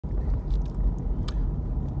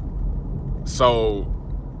So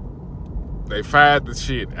they fired the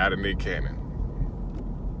shit out of Nick Cannon.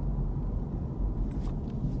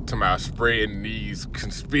 Talking about spreading these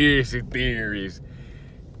conspiracy theories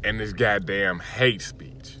and this goddamn hate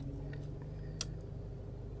speech.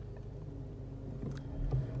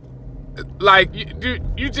 Like,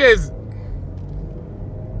 you just...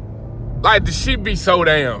 Like, the shit be so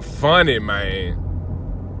damn funny, man.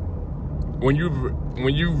 When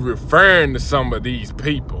you referring to some of these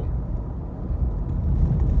people.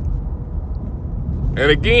 And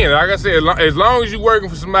again, like I said, as long as you working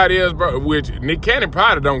for somebody else, bro, which Nick Cannon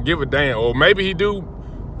probably don't give a damn, or maybe he do,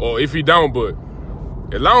 or if he don't, but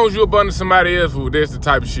as long as you up under somebody else, that's the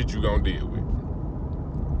type of shit you gonna deal with.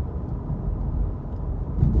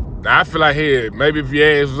 Now, I feel like, hey, maybe if your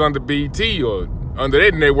ass was under BT or under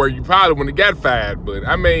that network, you probably wouldn't have got fired. But,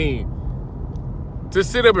 I mean, to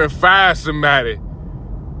sit up and fire somebody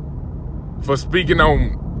for speaking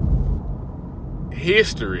on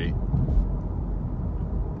history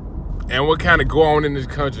and what kind of go on in this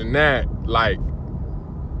country now, like,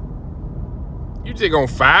 you just gonna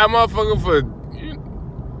fire a motherfucker for,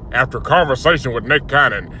 after a conversation with Nick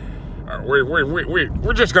Cannon,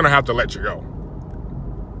 we're just gonna have to let you go.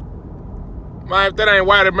 Man, if that ain't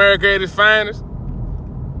white America at its finest,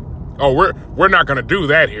 oh, we're not gonna do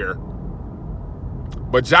that here.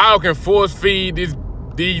 But y'all can force feed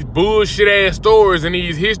these bullshit ass stories in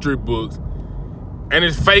these history books and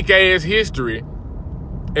this fake ass history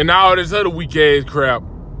and all this other weak ass crap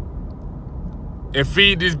and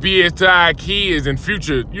feed this BS to our kids and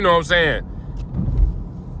future, you know what I'm saying,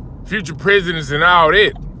 future presidents and all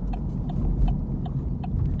that.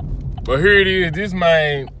 But here it is, this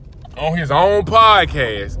man on his own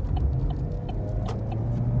podcast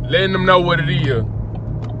letting them know what it is,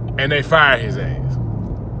 and they fire his ass.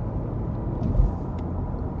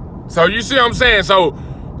 So you see what I'm saying? So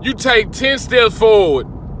you take 10 steps forward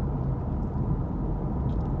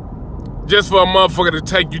just for a motherfucker to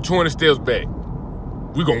take you 20 steps back.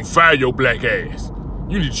 We gonna fire your black ass.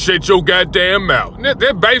 You need to shut your goddamn mouth.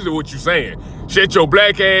 That's basically what you saying. Shut your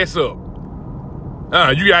black ass up.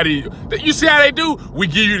 You see how they do? We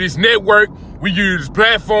give you this network. We give you this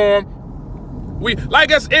platform. Like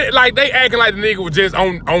they acting like the nigga was just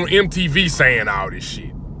on MTV saying all this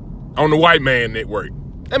shit. On the white man network.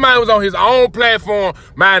 That man was on his own platform,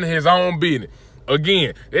 minding his own business.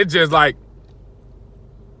 Again, it's just like,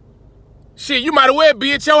 shit, you might as well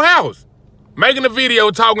be at your house, making a video,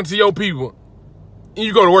 talking to your people. And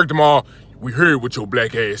you go to work tomorrow, we heard what your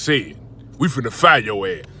black ass said. We finna fire your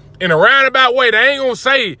ass. In a roundabout way, they ain't gonna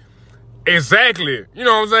say exactly, you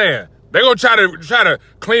know what I'm saying? They gonna try to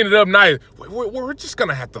clean it up nice. We're just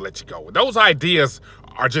gonna have to let you go. Those ideas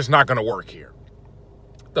are just not gonna work here.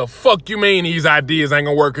 The fuck you mean these ideas ain't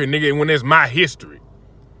gonna work here, nigga, when it's my history?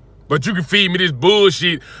 But you can feed me this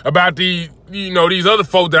bullshit about these other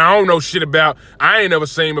folk that I don't know shit about, I ain't never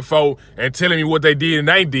seen before, and telling me what they did and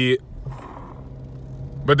they did.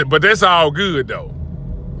 But that's all good though.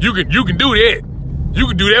 You can do that. You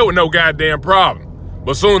can do that with no goddamn problem.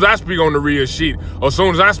 But as soon as I speak on the real shit, or as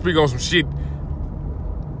soon as I speak on some shit,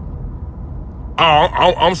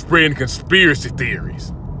 I'm spreading conspiracy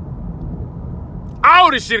theories.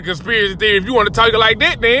 All this shit conspiracy theory. If you want to talk it like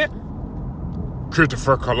that, then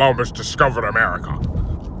Christopher Columbus discovered America.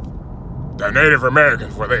 The Native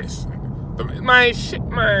Americans were this. Man, shit,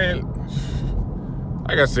 man.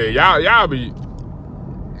 Like I said, y'all be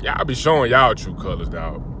showing y'all true colors,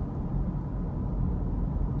 dog.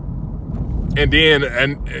 And then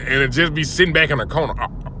and it just be sitting back in the corner.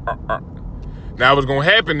 Now what's gonna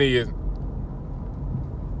happen is,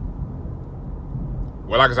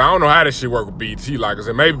 well, like I said, I don't know how this shit work with BT. Like I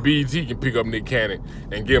said, maybe BT can pick up Nick Cannon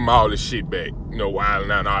and give him all this shit back. You know,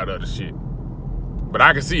 wilding out and all that other shit. But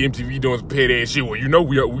I can see MTV doing some petty ass shit. Well, we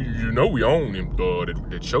own him,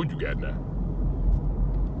 that show you got now.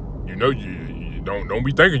 You know, you don't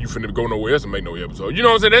be thinking you finna go nowhere else and make no episode. You know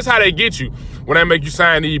what I'm saying? That's how they get you when they make you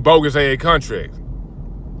sign these bogus ass contracts.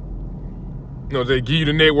 You know, they give you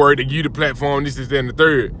the network, they give you the platform, this, that, and the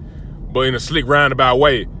third. But in a slick roundabout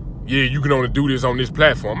way, yeah, you can only do this on this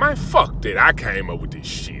platform. Man, fuck that. I came up with this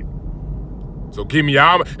shit. So give me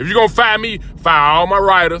all if you're gonna fire me, fire all my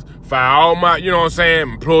writers, fire all my, you know what I'm saying,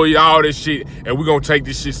 employee, all this shit, and we're gonna take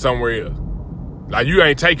this shit somewhere else. Like, you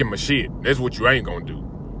ain't taking my shit. That's what you ain't gonna do.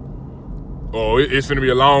 Or it's finna be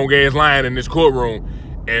a long ass line in this courtroom,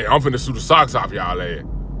 and I'm finna sue the socks off y'all ass.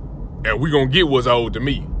 And we gonna get what's owed to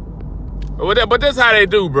me. But that's how they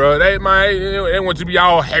do, bro. They want you to be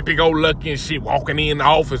all happy-go-lucky and shit, walking in the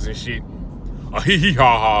office and shit.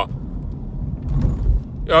 Hee-hee-ha-ha.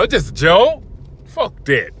 Yo, it's just a joke. Fuck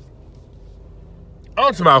that.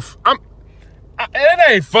 I'm talking about, It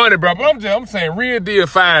ain't funny, bro, but I'm saying real deal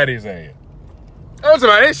fire his ass. I'm talking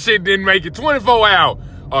about this shit didn't make it 24 hours.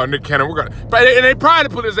 Oh, Nick Cannon, and they probably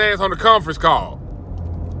put his ass on the conference call.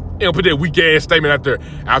 You know, put that weak ass statement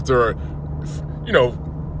after you know,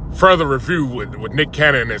 further review with Nick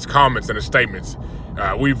Cannon and his comments and his statements.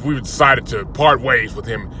 We've decided to part ways with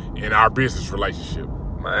him in our business relationship.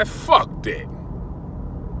 Man, fuck that.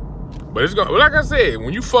 But it's gonna, like I said,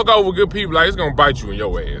 when you fuck over good people, like, it's gonna bite you in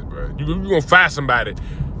your ass, bro. You gonna find somebody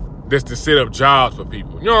that's to set up jobs for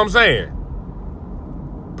people. You know what I'm saying?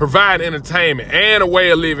 Provide entertainment and a way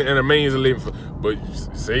of living and a means of living for. But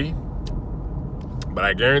see, but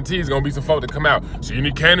I guarantee it's gonna be some folk that come out. See,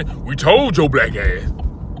 Nick Cannon, we told your black ass.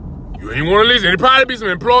 You ain't wanna listen. It'll probably be some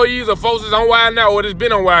employees or folks that's on Wild Now or that's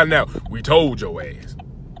been on Wild Now. We told your ass.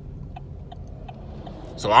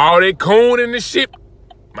 So all that cooning and shit,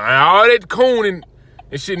 man, all that cooning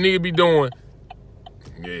and shit nigga be doing,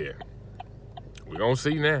 yeah, we gonna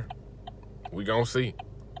see now. We gonna see.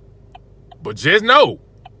 But just know,